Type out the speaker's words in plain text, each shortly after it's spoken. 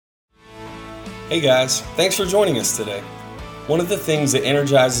Hey guys, thanks for joining us today. One of the things that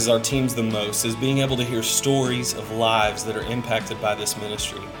energizes our teams the most is being able to hear stories of lives that are impacted by this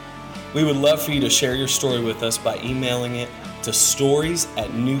ministry. We would love for you to share your story with us by emailing it to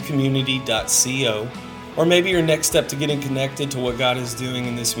stories@newcommunity.co, or maybe your next step to getting connected to what God is doing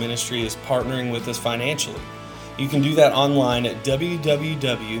in this ministry is partnering with us financially. You can do that online at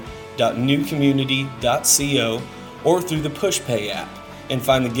www.newcommunity.co or through the PushPay app, and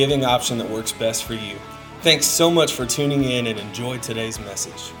find the giving option that works best for you. Thanks so much for tuning in and enjoy today's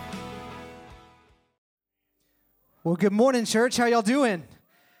message. Well, good morning, church. How y'all doing?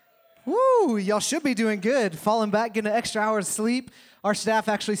 Woo, y'all should be doing good. Falling back, getting an extra hour of sleep. Our staff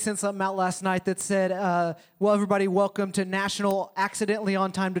actually sent something out last night that said, well, everybody, welcome to National Accidentally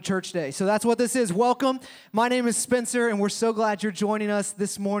On Time to Church Day. So that's what this is. Welcome. My name is Spencer, and we're so glad you're joining us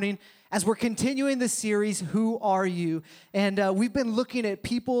this morning as we're continuing this series, Who Are You? And we've been looking at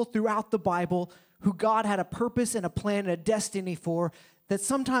people throughout the Bible who God had a purpose and a plan and a destiny for, that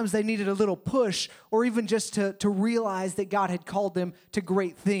sometimes they needed a little push or even just to realize that God had called them to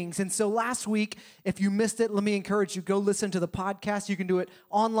great things. And so last week, if you missed it, let me encourage you, go listen to the podcast. You can do it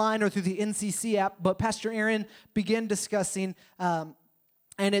online or through the NCC app. But Pastor Aaron began discussing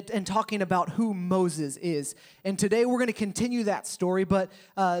and talking about who Moses is. And today we're going to continue that story, but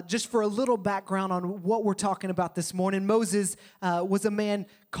just for a little background on what we're talking about this morning, Moses was a man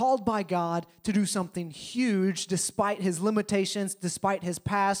called by God to do something huge despite his limitations, despite his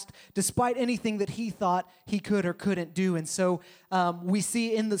past, despite anything that he thought he could or couldn't do. And so we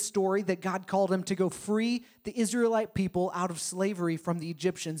see in the story that God called him to go free the Israelite people out of slavery from the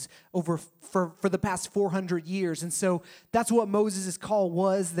Egyptians for the past 400 years. And so that's what Moses' call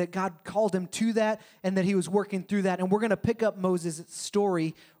was, that God called him to that and that he was working through that. And we're going to pick up Moses'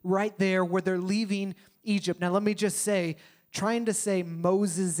 story right there where they're leaving Egypt. Now, let me just say, trying to say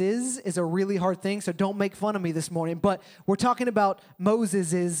Moses is a really hard thing, so don't make fun of me this morning. But we're talking about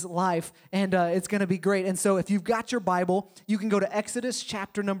Moses' life, and it's going to be great. And so if you've got your Bible, you can go to Exodus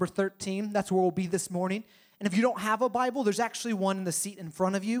chapter number 13. That's where we'll be this morning. And if you don't have a Bible, there's actually one in the seat in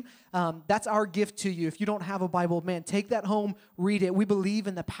front of you. That's our gift to you. If you don't have a Bible, man, take that home, read it. We believe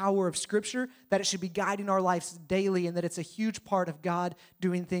in the power of Scripture, that it should be guiding our lives daily, and that it's a huge part of God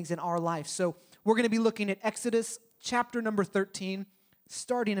doing things in our life. So we're going to be looking at Exodus chapter number 13,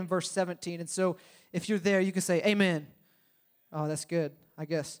 starting in verse 17. And so if you're there, you can say, amen. Oh, that's good, I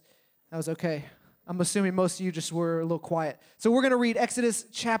guess. That was okay. I'm assuming most of you just were a little quiet. So we're going to read Exodus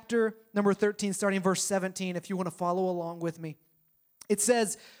chapter number 13, starting in verse 17, if you want to follow along with me. It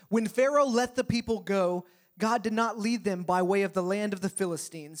says, when Pharaoh let the people go, God did not lead them by way of the land of the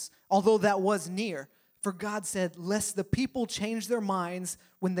Philistines, although that was near. For God said, lest the people change their minds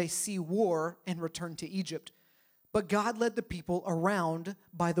when they see war and return to Egypt. But God led the people around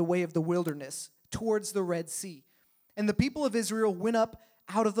by the way of the wilderness, towards the Red Sea. And the people of Israel went up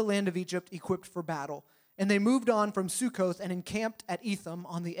out of the land of Egypt equipped for battle. And they moved on from Sukkoth and encamped at Etham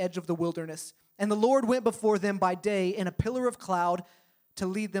on the edge of the wilderness. And the Lord went before them by day in a pillar of cloud to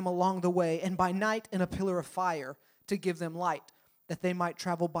lead them along the way, and by night in a pillar of fire to give them light, that they might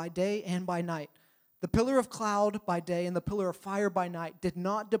travel by day and by night. The pillar of cloud by day and the pillar of fire by night did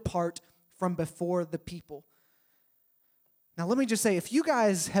not depart from before the people. Now, let me just say, if you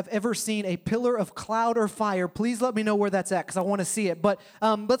guys have ever seen a pillar of cloud or fire, please let me know where that's at because I want to see it. But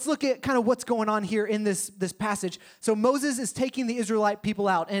let's look at kind of what's going on here in this passage. So Moses is taking the Israelite people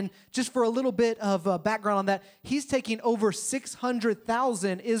out. And just for a little bit of background on that, he's taking over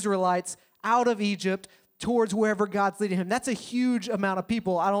 600,000 Israelites out of Egypt towards wherever God's leading him. That's a huge amount of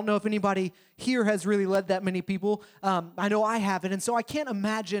people. I don't know if anybody here has really led that many people. I know I haven't. And so I can't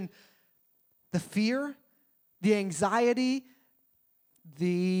imagine the fear, the anxiety,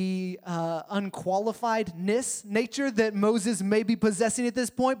 the unqualifiedness nature that Moses may be possessing at this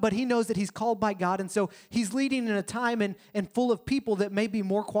point, but he knows that he's called by God, and so he's leading in a time and full of people that may be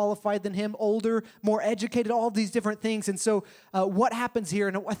more qualified than him, older, more educated, all of these different things. And so what happens here,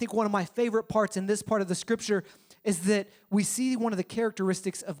 and I think one of my favorite parts in this part of the scripture is that we see one of the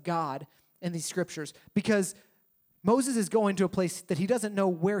characteristics of God in these scriptures, because Moses is going to a place that he doesn't know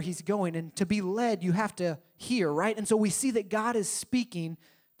where he's going, and to be led, you have to hear, right? And so we see that God is speaking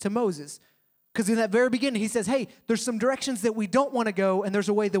to Moses, because in that very beginning, he says, hey, there's some directions that we don't want to go, and there's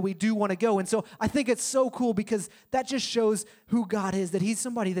a way that we do want to go. And so I think it's so cool because that just shows who God is, that he's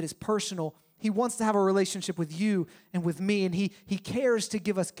somebody that is personal. He wants to have a relationship with you and with me, and he cares to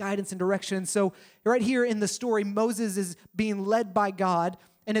give us guidance and direction. So right here in the story, Moses is being led by God,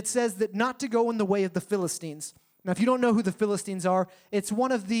 and it says that not to go in the way of the Philistines. Now, if you don't know who the Philistines are, it's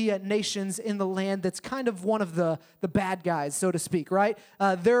one of the nations in the land that's kind of one of the bad guys, so to speak, right?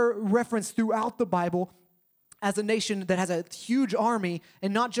 They're referenced throughout the Bible as a nation that has a huge army,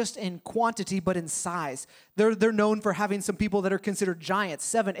 and not just in quantity, but in size. They're known for having some people that are considered giants,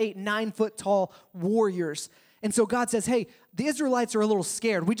 7, 8, 9 foot tall warriors. And so God says, hey, the Israelites are a little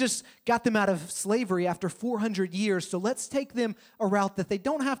scared. We just got them out of slavery after 400 years, so let's take them a route that they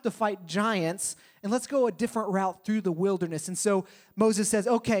don't have to fight giants, and let's go a different route through the wilderness. And so Moses says,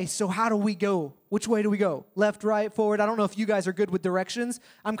 okay, so how do we go? Which way do we go? Left, right, forward? I don't know if you guys are good with directions.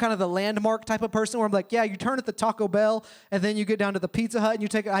 I'm kind of the landmark type of person where I'm like, yeah, you turn at the Taco Bell, and then you get down to the Pizza Hut,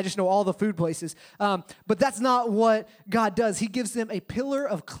 and I just know all the food places. But that's not what God does. He gives them a pillar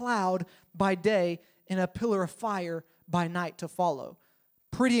of cloud by day and a pillar of fire by night to follow.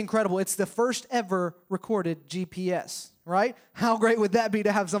 Pretty incredible. It's the first ever recorded GPS, right? How great would that be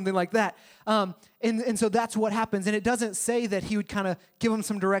to have something like that? And so that's what happens. And it doesn't say that he would kind of give them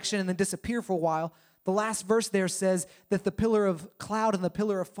some direction and then disappear for a while. The last verse there says that the pillar of cloud and the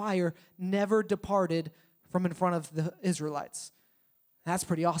pillar of fire never departed from in front of the Israelites. That's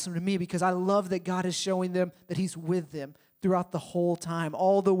pretty awesome to me because I love that God is showing them that he's with them throughout the whole time,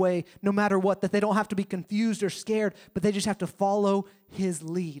 all the way, no matter what, that they don't have to be confused or scared, but they just have to follow his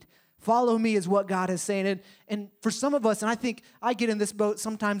lead. Follow me is what God is saying. And for some of us, and I think I get in this boat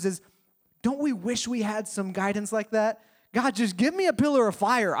sometimes, is don't we wish we had some guidance like that? God, just give me a pillar of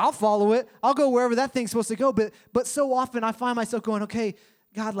fire. I'll follow it. I'll go wherever that thing's supposed to go. But so often I find myself going, okay,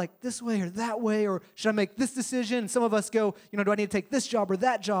 God, like this way or that way, or should I make this decision? Some of us go, do I need to take this job or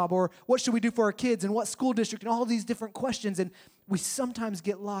that job? Or what should we do for our kids and what school district and all these different questions. And we sometimes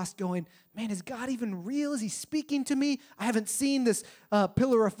get lost going, man, is God even real? Is he speaking to me? I haven't seen this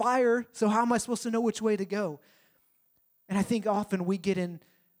pillar of fire, so how am I supposed to know which way to go? And I think often we get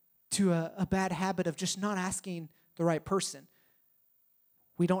into a bad habit of just not asking the right person.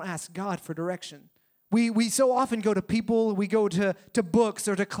 We don't ask God for direction. We so often go to people, we go to books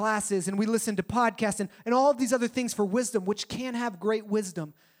or to classes, and we listen to podcasts and all of these other things for wisdom, which can have great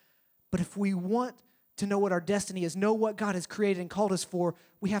wisdom. But if we want to know what our destiny is, know what God has created and called us for,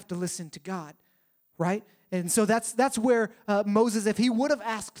 we have to listen to God, right? And so that's where Moses, if he would have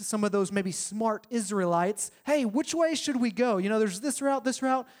asked some of those maybe smart Israelites, hey, which way should we go? There's this route,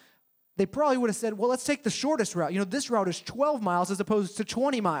 they probably would have said, well, let's take the shortest route. This route is 12 miles as opposed to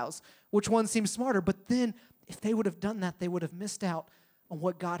 20 miles. Which one seems smarter? But then if they would have done that, they would have missed out on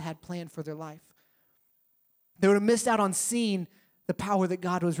what God had planned for their life. They would have missed out on seeing the power that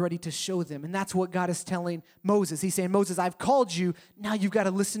God was ready to show them. And that's what God is telling Moses. He's saying, Moses, I've called you. Now you've got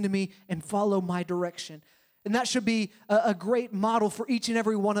to listen to me and follow my direction. And that should be a great model for each and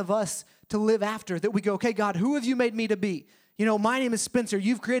every one of us to live after, that we go, okay, God, who have you made me to be? My name is Spencer.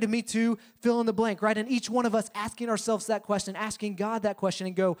 You've created me to fill in the blank, right? And each one of us asking ourselves that question, asking God that question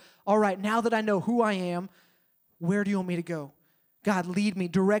and go, all right, now that I know who I am, where do you want me to go? God, lead me,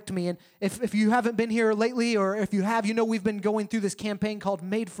 direct me. And if you haven't been here lately, or if you have, we've been going through this campaign called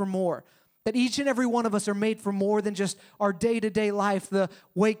Made for More. That each and every one of us are made for more than just our day-to-day life, the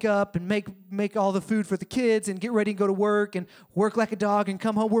wake up and make all the food for the kids and get ready and go to work and work like a dog and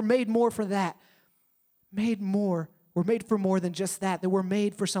come home. We're made more for that. Made more. We're made for more than just that we're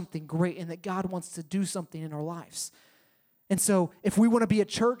made for something great and that God wants to do something in our lives. And so if we want to be a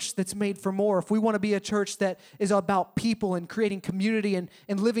church that's made for more, if we want to be a church that is about people and creating community and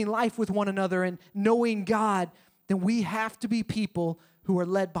living life with one another and knowing God, then we have to be people who are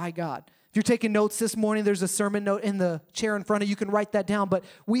led by God. If you're taking notes this morning, there's a sermon note in the chair in front of you. You can write that down. But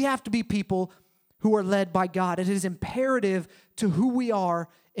we have to be people who are led by God. It is imperative to who we are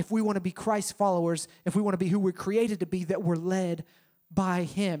if we want to be Christ followers, if we want to be who we're created to be, that we're led by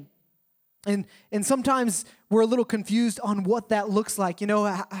him. And sometimes we're a little confused on what that looks like.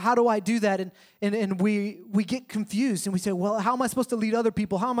 How do I do that? And we get confused and we say, well, how am I supposed to lead other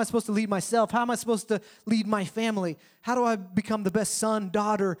people? How am I supposed to lead myself? How am I supposed to lead my family? How do I become the best son,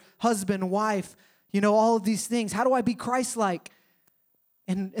 daughter, husband, wife? All of these things. How do I be Christ-like?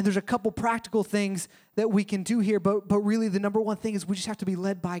 And there's a couple practical things that we can do here, but really the number one thing is we just have to be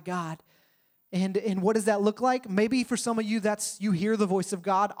led by God. And what does that look like? Maybe for some of you, that's you hear the voice of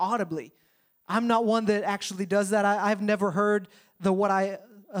God audibly. I'm not one that actually does that. I've never heard what I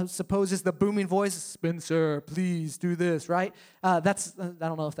suppose is the booming voice, Spencer, please do this, right? I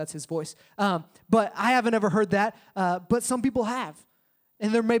don't know if that's his voice. But I haven't ever heard that, but some people have.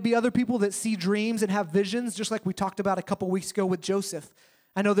 And there may be other people that see dreams and have visions, just like we talked about a couple weeks ago with Joseph.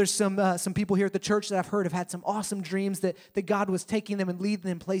 I know there's some people here at the church that I've heard have had some awesome dreams that God was taking them and leading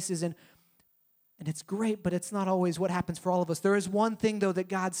them places, and it's great, but it's not always what happens for all of us. There is one thing, though, that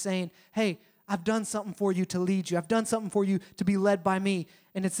God's saying, hey, I've done something for you to lead you. I've done something for you to be led by me.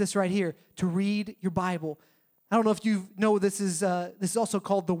 And it's this right here, to read your Bible. I don't know if you know this is also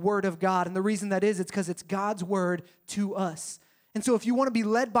called the Word of God. And the reason that is, it's because it's God's Word to us. And so if you want to be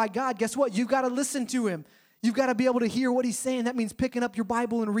led by God, guess what? You've got to listen to Him. You've got to be able to hear what He's saying. That means picking up your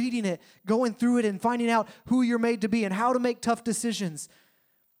Bible and reading it, going through it and finding out who you're made to be and how to make tough decisions.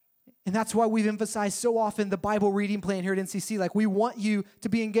 And that's why we've emphasized so often the Bible reading plan here at NCC. Like, we want you to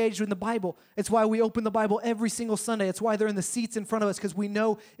be engaged in the Bible. It's why we open the Bible every single Sunday. It's why they're in the seats in front of us, because we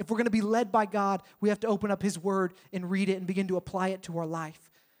know if we're going to be led by God, we have to open up His Word and read it and begin to apply it to our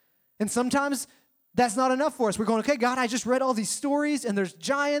life. And sometimes that's not enough for us. We're going, okay, God, I just read all these stories, and there's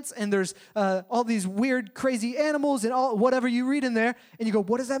giants, and there's all these weird, crazy animals, and all whatever you read in there. And you go,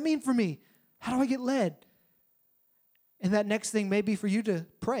 what does that mean for me? How do I get led? And that next thing may be for you to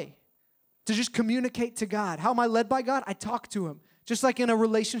pray, to just communicate to God. How am I led by God? I talk to Him. Just like in a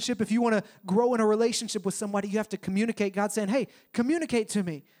relationship, if you want to grow in a relationship with somebody, you have to communicate. God saying, hey, communicate to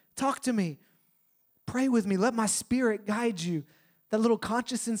me. Talk to me. Pray with me. Let my spirit guide you. That little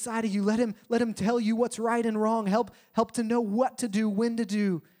conscience inside of you, let him tell you what's right and wrong. Help to know what to do, when to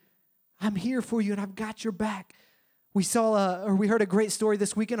do. I'm here for you, and I've got your back. We heard a great story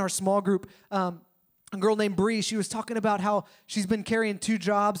this week in our small group. A girl named Bree, she was talking about how she's been carrying 2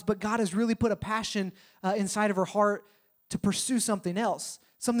 jobs, but God has really put a passion inside of her heart to pursue something else,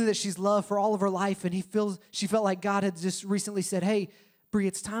 something that she's loved for all of her life. And she felt like God had just recently said, hey, Bree,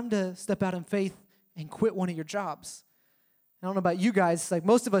 it's time to step out in faith and quit one of your jobs. I don't know about you guys, like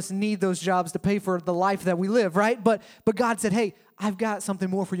most of us need those jobs to pay for the life that we live, right? But God said, hey, I've got something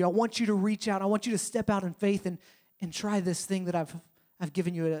more for you. I want you to reach out. I want you to step out in faith and try this thing that I've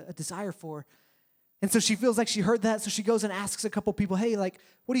given you a desire for. And so she feels like she heard that, so she goes and asks a couple people, hey, like,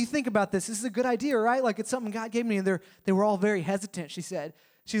 what do you think about this? This is a good idea, right? Like, it's something God gave me, and they were all very hesitant, she said.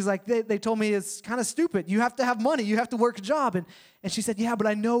 She's like, they told me it's kind of stupid. You have to have money. You have to work a job. And she said, yeah, but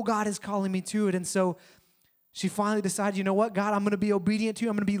I know God is calling me to it. And so she finally decided, you know what, God, I'm going to be obedient to you.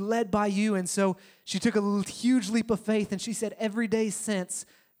 I'm going to be led by you. And so she took a huge leap of faith, and she said every day since,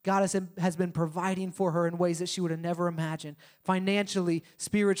 God has been providing for her in ways that she would have never imagined. Financially,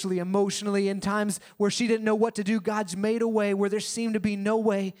 spiritually, emotionally, in times where she didn't know what to do, God's made a way where there seemed to be no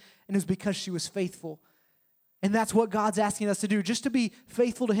way, and it was because she was faithful. And that's what God's asking us to do, just to be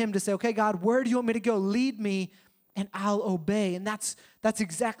faithful to Him, to say, okay, God, where do you want me to go? Lead me, and I'll obey. And that's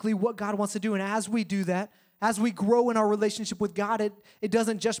exactly what God wants to do. And as we do that, as we grow in our relationship with God, it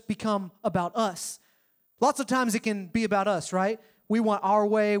doesn't just become about us. Lots of times it can be about us, right? We want our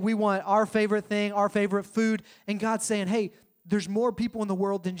way. We want our favorite thing, our favorite food. And God's saying, hey, there's more people in the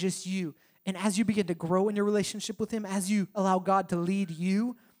world than just you. And as you begin to grow in your relationship with Him, as you allow God to lead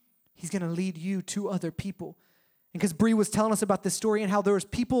you, He's going to lead you to other people. And because Bree was telling us about this story and how there was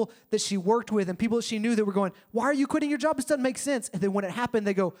people that she worked with and people that she knew that were going, why are you quitting your job? This doesn't make sense. And then when it happened,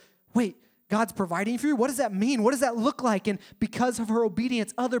 they go, wait, God's providing for you? What does that mean? What does that look like? And because of her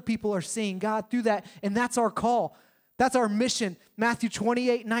obedience, other people are seeing God through that. And that's our call. That's our mission. Matthew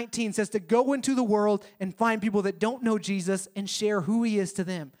 28:19 says to go into the world and find people that don't know Jesus and share who He is to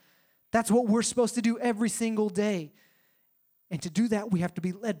them. That's what we're supposed to do every single day. And to do that, we have to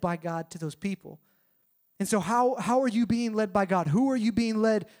be led by God to those people. And so how are you being led by God? Who are you being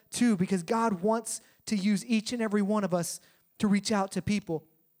led to? Because God wants to use each and every one of us to reach out to people.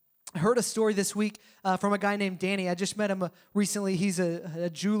 I heard a story this week from a guy named Danny. I just met him recently. He's a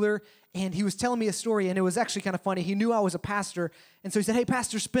jeweler, and he was telling me a story, and it was actually kind of funny. He knew I was a pastor, and so he said, hey,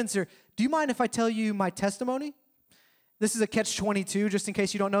 Pastor Spencer, do you mind if I tell you my testimony? This is a catch-22, just in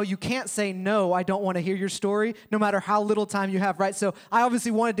case you don't know. You can't say, no, I don't want to hear your story, no matter how little time you have, right? So I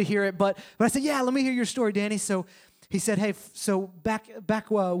obviously wanted to hear it, but I said, yeah, let me hear your story, Danny. So he said, hey, so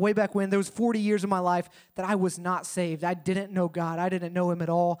way back when, there was 40 years of my life that I was not saved. I didn't know God. I didn't know Him at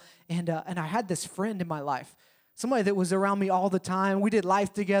all. And I had this friend in my life, somebody that was around me all the time. We did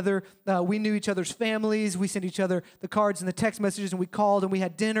life together. We knew each other's families. We sent each other the cards and the text messages, and we called, and we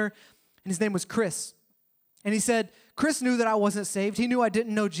had dinner. And his name was Chris. And he said, Chris knew that I wasn't saved. He knew I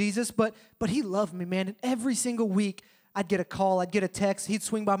didn't know Jesus, but he loved me, man. And every single week, I'd get a call, I'd get a text. He'd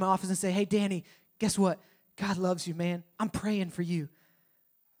swing by my office and say, hey, Danny, guess what? God loves you, man. I'm praying for you.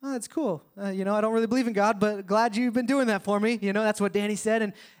 Oh, that's cool. I don't really believe in God, but glad you've been doing that for me. That's what Danny said.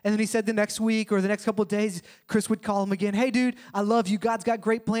 And then he said the next week or the next couple of days, Chris would call him again. Hey, dude, I love you. God's got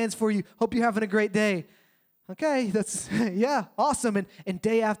great plans for you. Hope you're having a great day. Okay, that's, yeah, awesome. And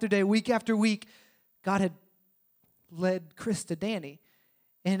day after day, week after week, God had led Chris to Danny.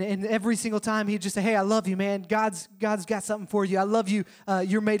 And every single time he'd just say, hey, I love you, man. God's got something for you. I love you.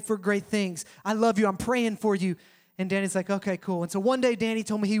 You're made for great things. I love you. I'm praying for you. And Danny's like, okay, cool. And so one day Danny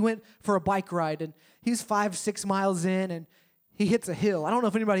told me he went for a bike ride, and he's 5-6 miles in, and he hits a hill. I don't know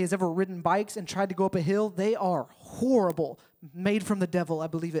if anybody has ever ridden bikes and tried to go up a hill. They are horrible, made from the devil, I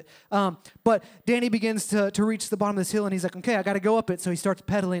believe it. But Danny begins to reach the bottom of this hill, and he's like, okay, I got to go up it. So he starts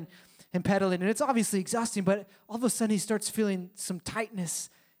pedaling, and it's obviously exhausting, but all of a sudden he starts feeling some tightness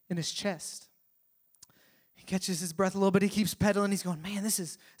in his chest. He catches his breath a little bit. He keeps pedaling. He's going, man, this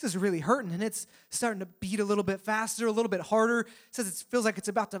is really hurting, and it's starting to beat a little bit faster, a little bit harder. He says it feels like it's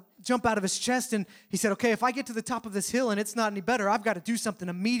about to jump out of his chest, and he said, okay, if I get to the top of this hill and it's not any better, I've got to do something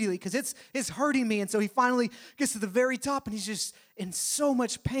immediately because it's hurting me. And so he finally gets to the very top, and he's just in so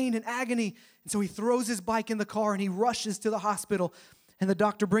much pain and agony. And so he throws his bike in the car, and he rushes to the hospital. And the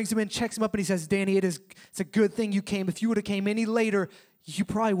doctor brings him in, checks him up, and he says, Danny, it's a good thing you came. If you would have came any later, you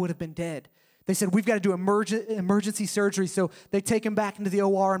probably would have been dead. They said, we've got to do emergency surgery. So they take him back into the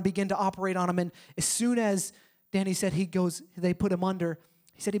OR and begin to operate on him. And as soon as Danny said they put him under,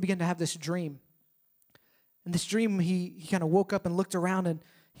 he said he began to have this dream. And this dream, he kind of woke up and looked around, and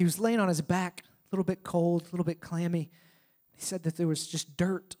he was laying on his back, a little bit cold, a little bit clammy. He said that there was just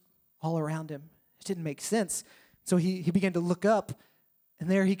dirt all around him. It didn't make sense. So he began to look up, and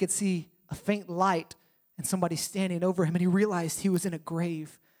there he could see a faint light and somebody standing over him, and he realized he was in a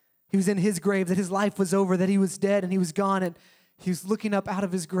grave. He was in his grave, that his life was over, that he was dead and he was gone. And he was looking up out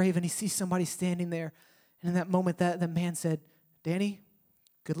of his grave, and he sees somebody standing there. And in that moment, that man said, Danny,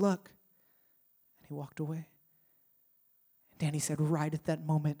 good luck. And he walked away. And Danny said right at that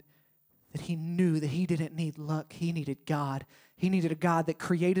moment that he knew that he didn't need luck. He needed God. He needed a God that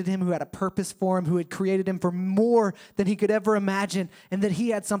created him, who had a purpose for him, who had created him for more than he could ever imagine, and that he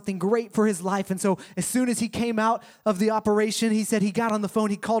had something great for his life. And so as soon as he came out of the operation, he said he got on the phone,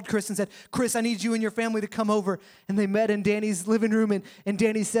 he called Chris and said, Chris, I need you and your family to come over. And they met in Danny's living room, and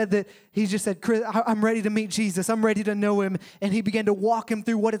Danny said that he just said, Chris, I'm ready to meet Jesus. I'm ready to know him. And he began to walk him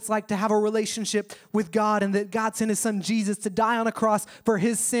through what it's like to have a relationship with God, and that God sent his son Jesus to die on a cross for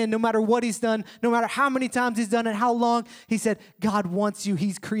his sin, no matter what he's done, no matter how many times he's done it, how long. He said, God wants you.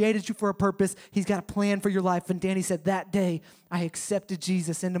 He's created you for a purpose. He's got a plan for your life. And Danny said, that day, I accepted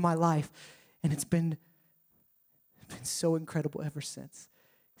Jesus into my life. And it's been so incredible ever since.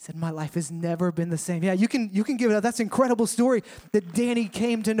 He said, my life has never been the same. Yeah, you can give it up. That's an incredible story that Danny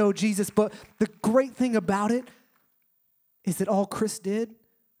came to know Jesus. But the great thing about it is that all Chris did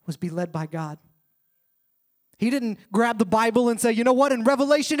was be led by God. He didn't grab the Bible and say, you know what, in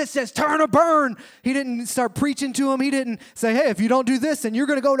Revelation it says turn or burn. He didn't start preaching to him. He didn't say, hey, if you don't do this, then you're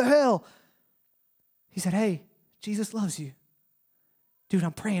going to go to hell. He said, hey, Jesus loves you. Dude,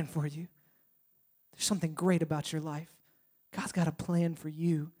 I'm praying for you. There's something great about your life. God's got a plan for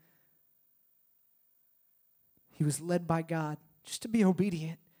you. He was led by God just to be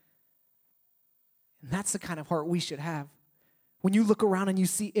obedient. And that's the kind of heart we should have. When you look around and you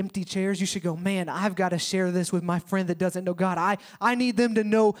see empty chairs, you should go, man, I've got to share this with my friend that doesn't know God. I need them to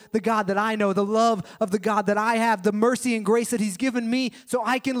know the God that I know, the love of the God that I have, the mercy and grace that he's given me so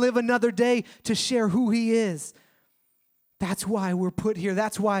I can live another day to share who he is. That's why we're put here.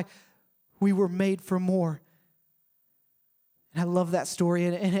 That's why we were made for more. And I love that story,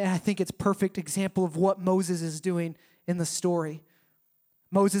 and I think it's a perfect example of what Moses is doing in the story.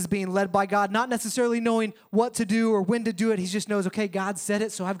 Moses being led by God, not necessarily knowing what to do or when to do it. He just knows, okay, God said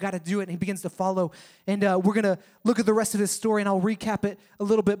it, so I've got to do it. And he begins to follow. And we're going to look at the rest of this story, and I'll recap it a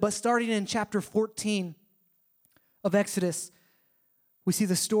little bit. But starting in chapter 14 of Exodus, we see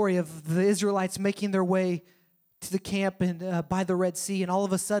the story of the Israelites making their way to the camp and by the Red Sea. And all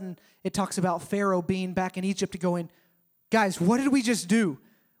of a sudden, it talks about Pharaoh being back in Egypt going, guys, what did we just do?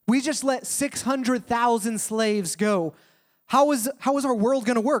 We just let 600,000 slaves go. How is our world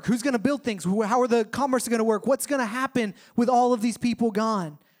going to work? Who's going to build things? How are the commerce going to work? What's going to happen with all of these people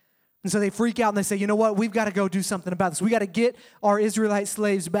gone? And so they freak out and they say, you know what? We've got to go do something about this. We got to get our Israelite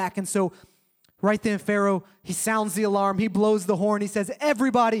slaves back. And so right then Pharaoh, he sounds the alarm. He blows the horn. He says,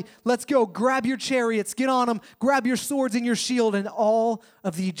 everybody, let's go. Grab your chariots. Get on them. Grab your swords and your shield. And all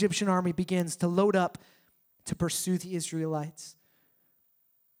of the Egyptian army begins to load up to pursue the Israelites.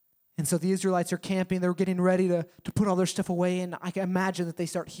 And so the Israelites are camping. They're getting ready to put all their stuff away. And I can imagine that they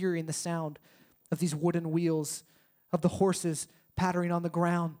start hearing the sound of these wooden wheels, of the horses pattering on the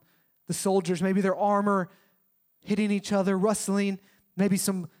ground. The soldiers, maybe their armor hitting each other, rustling. Maybe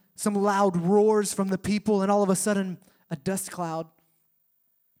some loud roars from the people. And all of a sudden, a dust cloud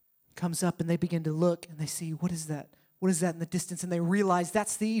comes up. And they begin to look. And they see, what is that? What is that in the distance? And they realize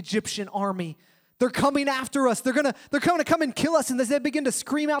that's the Egyptian army They're coming after us. They're going to come and kill us. And they begin to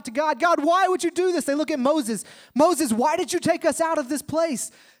scream out to God, God, why would you do this? They look at Moses. Moses, why did you take us out of this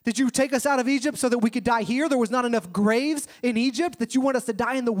place? Did you take us out of Egypt so that we could die here? There was not enough graves in Egypt that you want us to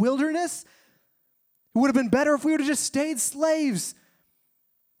die in the wilderness? It would have been better if we would have just stayed slaves.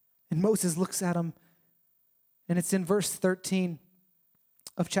 And Moses looks at them, and it's in verse 13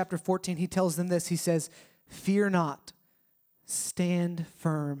 of chapter 14. He tells them this. He says, fear not, stand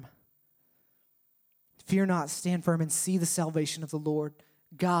firm. Fear not, stand firm, and see the salvation of the Lord.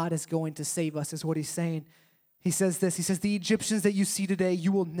 God is going to save us, is what he's saying. He says this. He says, the Egyptians that you see today,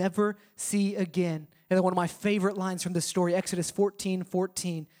 you will never see again. And then one of my favorite lines from this story, Exodus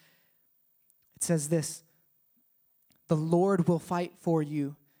 14:14. It says this, the Lord will fight for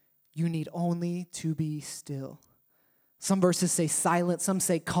you. You need only to be still. Some verses say silent, some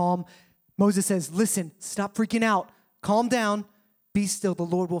say calm. Moses says, listen, stop freaking out. Calm down, be still. The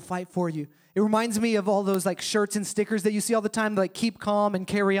Lord will fight for you. It reminds me of all those like shirts and stickers that you see all the time, like keep calm and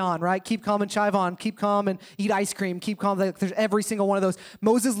carry on, right? Keep calm and chive on, keep calm and eat ice cream, keep calm. Like, there's every single one of those.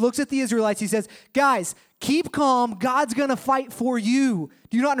 Moses looks at the Israelites. He says, guys, keep calm. God's going to fight for you.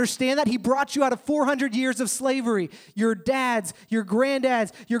 Do you not understand that? He brought you out of 400 years of slavery. Your dads, your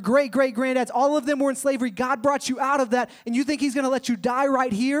granddads, your great-great-granddads, all of them were in slavery. God brought you out of that, and you think he's going to let you die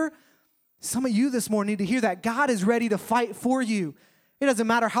right here? Some of you this morning need to hear that. God is ready to fight for you. It doesn't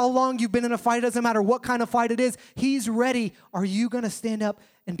matter how long you've been in a fight. It doesn't matter what kind of fight it is. He's ready. Are you going to stand up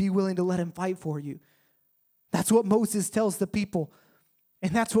and be willing to let him fight for you? That's what Moses tells the people.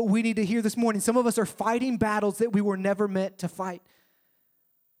 And that's what we need to hear this morning. Some of us are fighting battles that we were never meant to fight.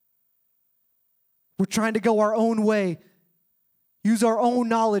 We're trying to go our own way, use our own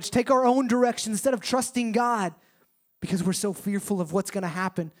knowledge, take our own direction instead of trusting God because we're so fearful of what's going to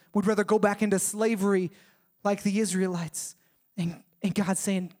happen. We'd rather go back into slavery like the Israelites. And God's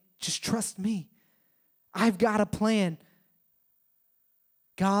saying, just trust me. I've got a plan.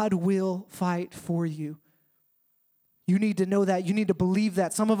 God will fight for you. You need to know that. You need to believe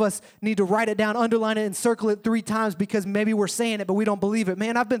that. Some of us need to write it down, underline it, and circle it 3 times because maybe we're saying it, but we don't believe it.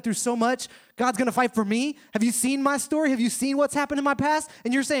 Man, I've been through so much. God's going to fight for me. Have you seen my story? Have you seen what's happened in my past?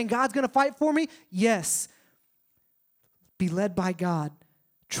 And you're saying God's going to fight for me? Yes. Be led by God.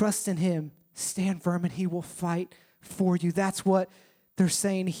 Trust in him. Stand firm, and he will fight for you. That's what they're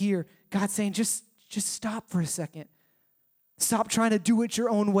saying here. God's saying, just stop for a second. Stop trying to do it your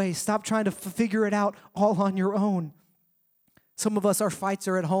own way. Stop trying to figure it out all on your own. Some of us, our fights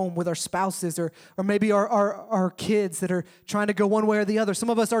are at home with our spouses or maybe our kids that are trying to go one way or the other. Some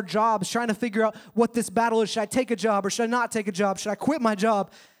of us, our jobs, trying to figure out what this battle is. Should I take a job or should I not take a job? Should I quit my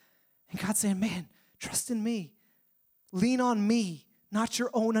job? And God's saying, man, trust in me. Lean on me, not your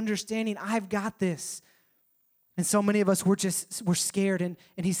own understanding. I've got this. And so many of us, we're scared. And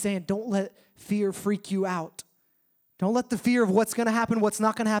he's saying, don't let fear freak you out. Don't let the fear of what's going to happen, what's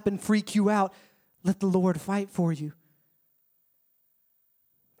not going to happen freak you out. Let the Lord fight for you.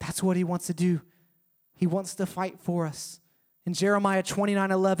 That's what he wants to do. He wants to fight for us. In Jeremiah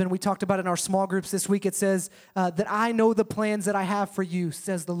 29:11, we talked about it in our small groups this week. It says that I know the plans that I have for you,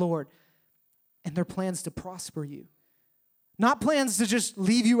 says the Lord. And they're plans to prosper you. Not plans to just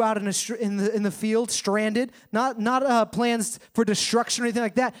leave you out in the field, stranded. Not plans for destruction or anything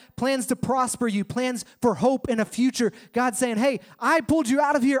like that. Plans to prosper you. Plans for hope and a future. God's saying, hey, I pulled you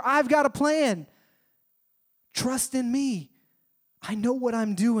out of here. I've got a plan. Trust in me. I know what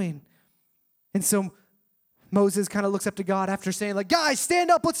I'm doing. And so Moses kind of looks up to God after saying, like, guys,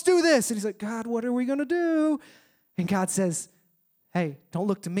 stand up. Let's do this. And he's like, God, what are we going to do? And God says, hey, don't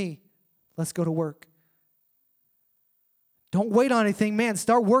look to me. Let's go to work. Don't wait on anything, man.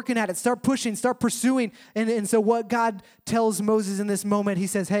 Start working at it. Start pushing. Start pursuing. And so what God tells Moses in this moment, he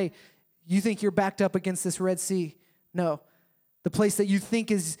says, hey, you think you're backed up against this Red Sea? No. The place that you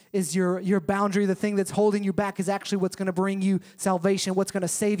think is your boundary, the thing that's holding you back is actually what's going to bring you salvation, what's going to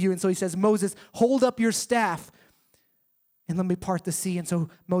save you. And so he says, Moses, hold up your staff and let me part the sea. And so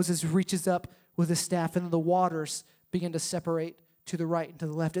Moses reaches up with his staff and the waters begin to separate to the right and to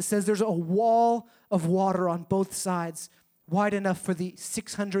the left. It says there's a wall of water on both sides, wide enough for the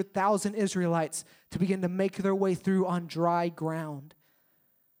 600,000 Israelites to begin to make their way through on dry ground.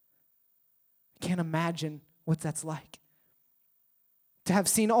 I can't imagine what that's like. To have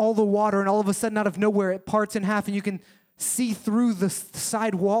seen all the water and all of a sudden out of nowhere it parts in half and you can see through the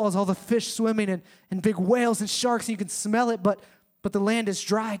side walls, all the fish swimming and big whales and sharks, and you can smell it, but the land is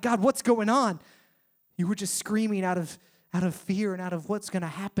dry. God, what's going on? You were just screaming out of fear and out of what's going to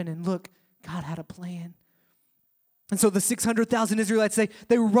happen. And look, God had a plan. And so the 600,000 Israelites,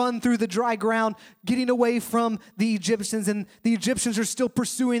 they run through the dry ground, getting away from the Egyptians, and the Egyptians are still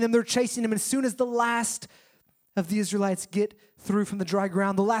pursuing them. They're chasing them. And as soon as the last of the Israelites get through from the dry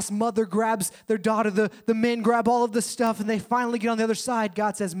ground, the last mother grabs their daughter, the men grab all of the stuff, and they finally get on the other side.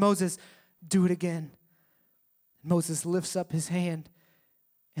 God says, Moses, do it again. Moses lifts up his hand,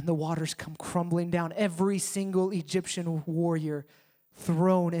 and the waters come crumbling down. Every single Egyptian warrior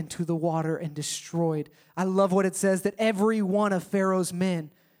thrown into the water and destroyed. I love what it says, that every one of Pharaoh's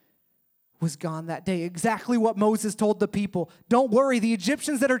men was gone that day. Exactly what Moses told the people. Don't worry, the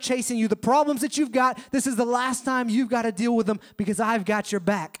Egyptians that are chasing you, the problems that you've got, this is the last time you've got to deal with them because I've got your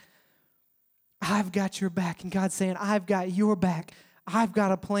back. I've got your back. And God's saying, I've got your back. I've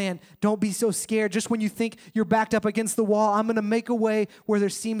got a plan. Don't be so scared. Just when you think you're backed up against the wall, I'm going to make a way where there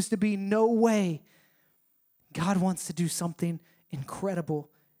seems to be no way. God wants to do something incredible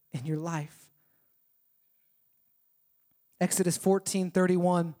in your life. Exodus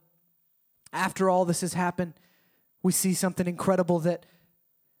 14:31. After all this has happened, we see something incredible that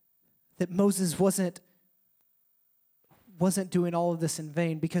Moses wasn't doing all of this in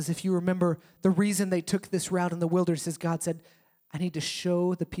vain. Because if you remember, the reason they took this route in the wilderness is God said, I need to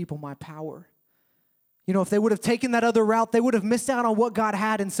show the people my power. You know, if they would have taken that other route, they would have missed out on what God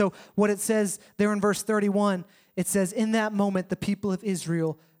had. And so what it says there in verse 31, it says, in that moment, the people of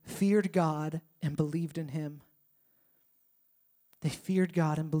Israel feared God and believed in him. They feared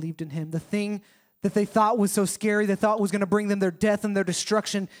God and believed in him. The thing that they thought was so scary, they thought was going to bring them their death and their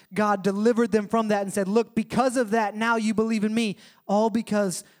destruction, God delivered them from that and said, look, because of that, now you believe in me. All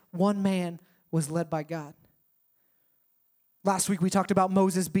because one man was led by God. Last week we talked about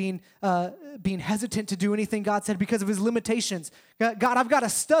Moses being hesitant to do anything God said because of his limitations. God, I've got a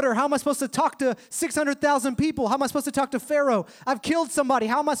stutter. How am I supposed to talk to 600,000 people? How am I supposed to talk to Pharaoh? I've killed somebody.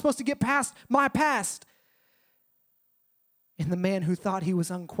 How am I supposed to get past my past? And the man who thought he was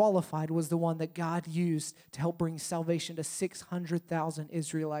unqualified was the one that God used to help bring salvation to 600,000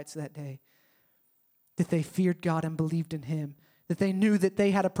 Israelites that day. That they feared God and believed in him. That they knew that they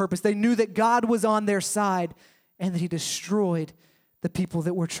had a purpose. They knew that God was on their side. And that he destroyed the people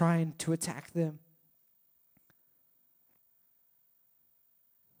that were trying to attack them.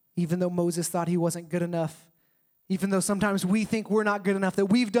 Even though Moses thought he wasn't good enough, even though sometimes we think we're not good enough, that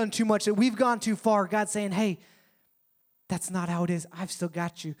we've done too much, that we've gone too far, God's saying, hey, that's not how it is. I've still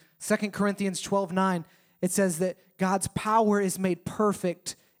got you. 2 Corinthians 12:9, it says that God's power is made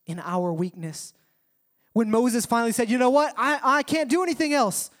perfect in our weakness. When Moses finally said, you know what, I can't do anything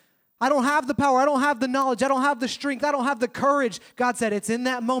else. I don't have the power. I don't have the knowledge. I don't have the strength. I don't have the courage. God said, it's in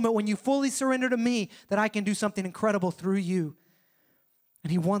that moment when you fully surrender to me that I can do something incredible through you.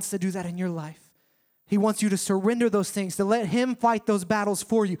 And he wants to do that in your life. He wants you to surrender those things, to let him fight those battles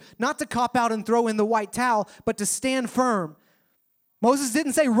for you. Not to cop out and throw in the white towel, but to stand firm. Moses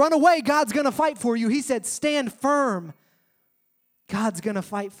didn't say, run away, God's going to fight for you. He said, stand firm. God's going to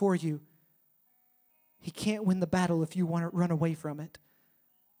fight for you. He can't win the battle if you want to run away from it.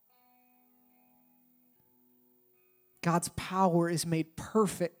 God's power is made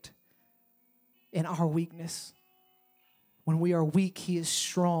perfect in our weakness. When we are weak, he is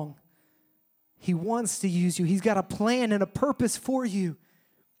strong. He wants to use you. He's got a plan and a purpose for you.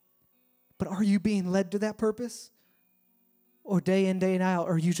 But are you being led to that purpose? Or day in, day out,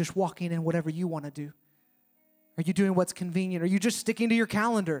 are you just walking in whatever you want to do? Are you doing what's convenient? Are you just sticking to your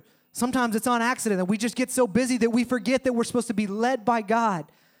calendar? Sometimes it's on accident that we just get so busy that we forget that we're supposed to be led by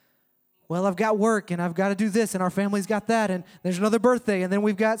God. Well, I've got work, and I've got to do this, and our family's got that, and there's another birthday, and then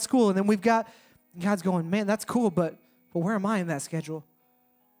we've got school, and then we've got... God's going, man, that's cool, but where am I in that schedule?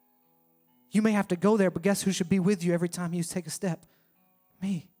 You may have to go there, but guess who should be with you every time you take a step?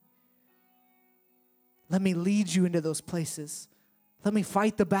 Me. Let me lead you into those places. Let me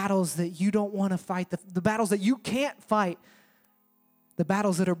fight the battles that you don't want to fight, the battles that you can't fight, the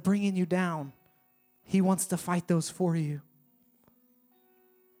battles that are bringing you down. He wants to fight those for you.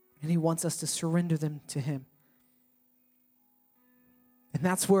 And he wants us to surrender them to him. And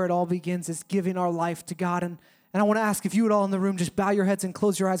that's where it all begins, is giving our life to God. And I want to ask if you would all in the room just bow your heads and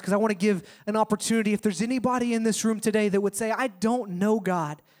close your eyes, because I want to give an opportunity. If there's anybody in this room today that would say, I don't know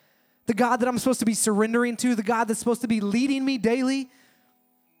God, the God that I'm supposed to be surrendering to, the God that's supposed to be leading me daily,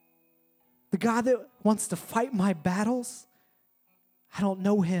 the God that wants to fight my battles, I don't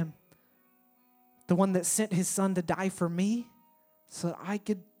know him. The one that sent his son to die for me so that I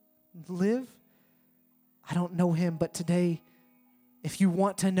could live, I don't know him. But today, if you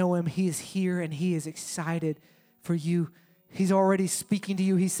want to know him, he is here and he is excited for you. He's already speaking to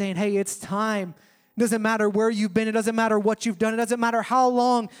you. He's saying, hey, it's time. It doesn't matter where you've been. It doesn't matter what you've done. It doesn't matter how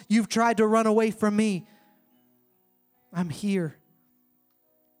long you've tried to run away from me. I'm here.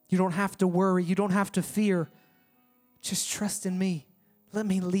 You don't have to worry. You don't have to fear. Just trust in me. Let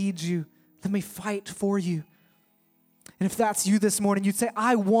me lead you. Let me fight for you. And if that's you this morning, you'd say,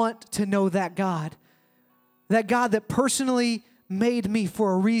 I want to know that God that personally made me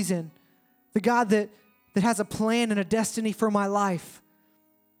for a reason, the God that has a plan and a destiny for my life.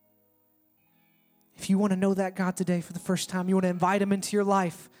 If you want to know that God today for the first time, you want to invite him into your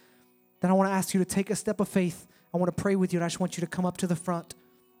life, then I want to ask you to take a step of faith. I want to pray with you, and I just want you to come up to the front.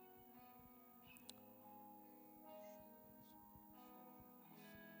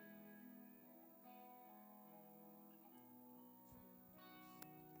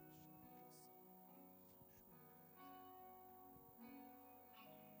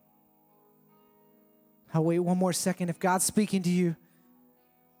 I'll wait one more second. If God's speaking to you,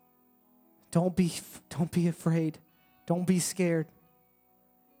 don't be afraid. Don't be scared.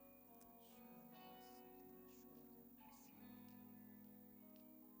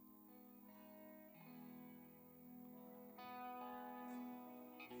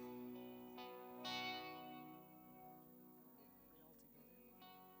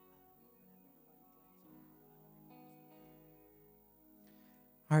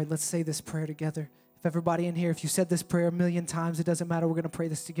 All right, let's say this prayer together. If everybody in here, if you said this prayer a million times, it doesn't matter. We're going to pray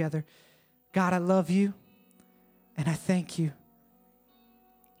this together. God, I love you, and I thank you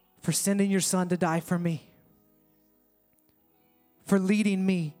for sending your son to die for me, for leading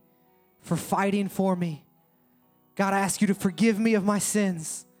me, for fighting for me. God, I ask you to forgive me of my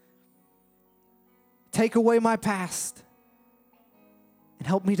sins. Take away my past and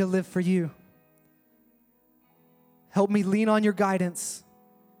help me to live for you. Help me lean on your guidance.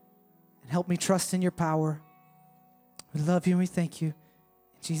 Help me trust in your power. We love you and we thank you.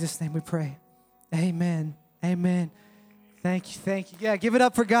 In Jesus' name we pray. Amen. Amen. Thank you. Thank you. Yeah, give it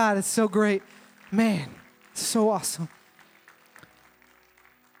up for God. It's so great. Man, it's so awesome.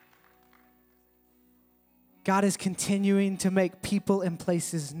 God is continuing to make people and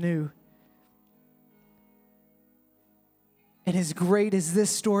places new. And as great as this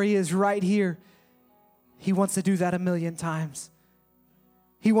story is right here, he wants to do that 1,000,000 times.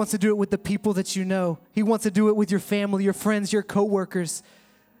 He wants to do it with the people that you know. He wants to do it with your family, your friends, your coworkers.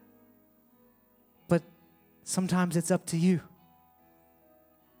 But sometimes it's up to you.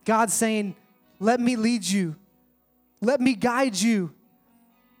 God's saying, let me lead you. Let me guide you.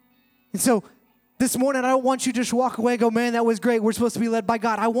 And so this morning, I don't want you to just walk away and go, man, that was great. We're supposed to be led by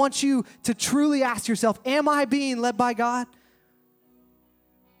God. I want you to truly ask yourself, am I being led by God?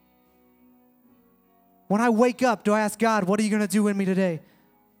 When I wake up, do I ask God, what are you going to do in me today?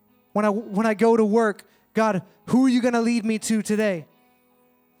 When I go to work, God, who are you going to lead me to today?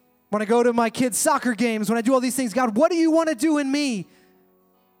 When I go to my kids' soccer games, when I do all these things, God, what do you want to do in me?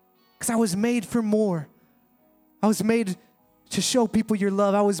 Because I was made for more. I was made to show people your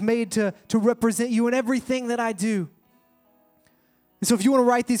love. I was made to represent you in everything that I do. And so if you want to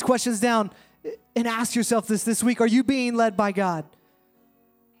write these questions down and ask yourself this week, are you being led by God?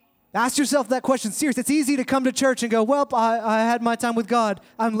 Ask yourself that question. Serious. It's easy to come to church and go, well, I had my time with God.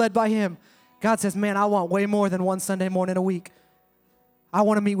 I'm led by him. God says, man, I want way more than one Sunday morning a week. I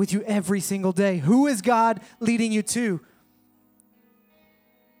want to meet with you every single day. Who is God leading you to?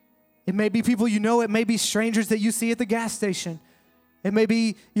 It may be people you know. It may be strangers that you see at the gas station. It may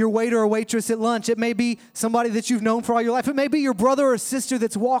be your waiter or waitress at lunch. It may be somebody that you've known for all your life. It may be your brother or sister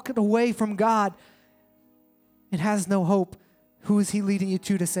that's walking away from God and has no hope. Who is he leading you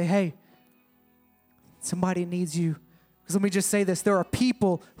to say, hey, somebody needs you? Because let me just say this. There are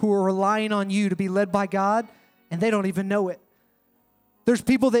people who are relying on you to be led by God, and they don't even know it. There's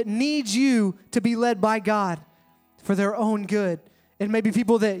people that need you to be led by God for their own good. It may be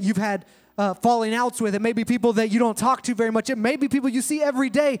people that you've had falling outs with. It may be people that you don't talk to very much. It may be people you see every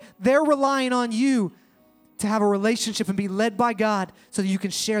day. They're relying on you to have a relationship and be led by God so that you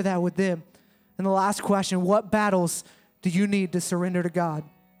can share that with them. And the last question, what battles do you need to surrender to God?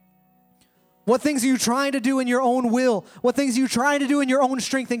 What things are you trying to do in your own will? What things are you trying to do in your own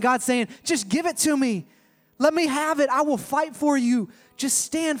strength? And God's saying, just give it to me. Let me have it. I will fight for you. Just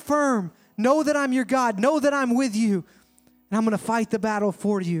stand firm. Know that I'm your God. Know that I'm with you. And I'm going to fight the battle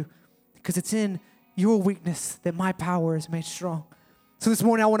for you because it's in your weakness that my power is made strong. So this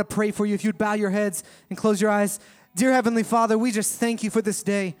morning I want to pray for you. If you'd bow your heads and close your eyes. Dear Heavenly Father, we just thank you for this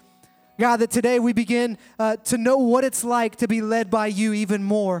day. God, that today we begin to know what it's like to be led by you even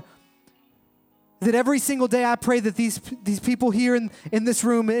more. That every single day I pray that these people here in this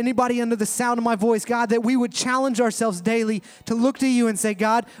room, anybody under the sound of my voice, God, that we would challenge ourselves daily to look to you and say,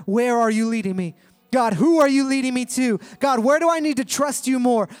 God, where are you leading me? God, who are you leading me to? God, where do I need to trust you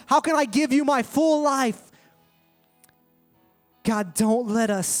more? How can I give you my full life? God, don't let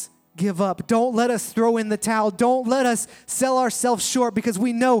us give up. Don't let us throw in the towel. Don't let us sell ourselves short, because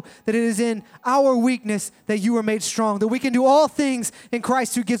we know that it is in our weakness that you are made strong, that we can do all things in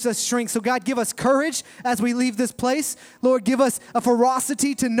Christ who gives us strength. So God, give us courage as we leave this place. Lord, give us a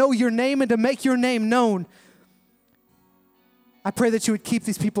ferocity to know your name and to make your name known. I pray that you would keep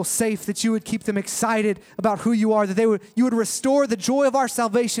these people safe, that you would keep them excited about who you are, that you would restore the joy of our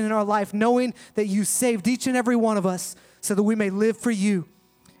salvation in our life, knowing that you saved each and every one of us so that we may live for you.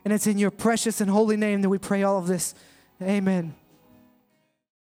 And it's in your precious and holy name that we pray all of this. Amen.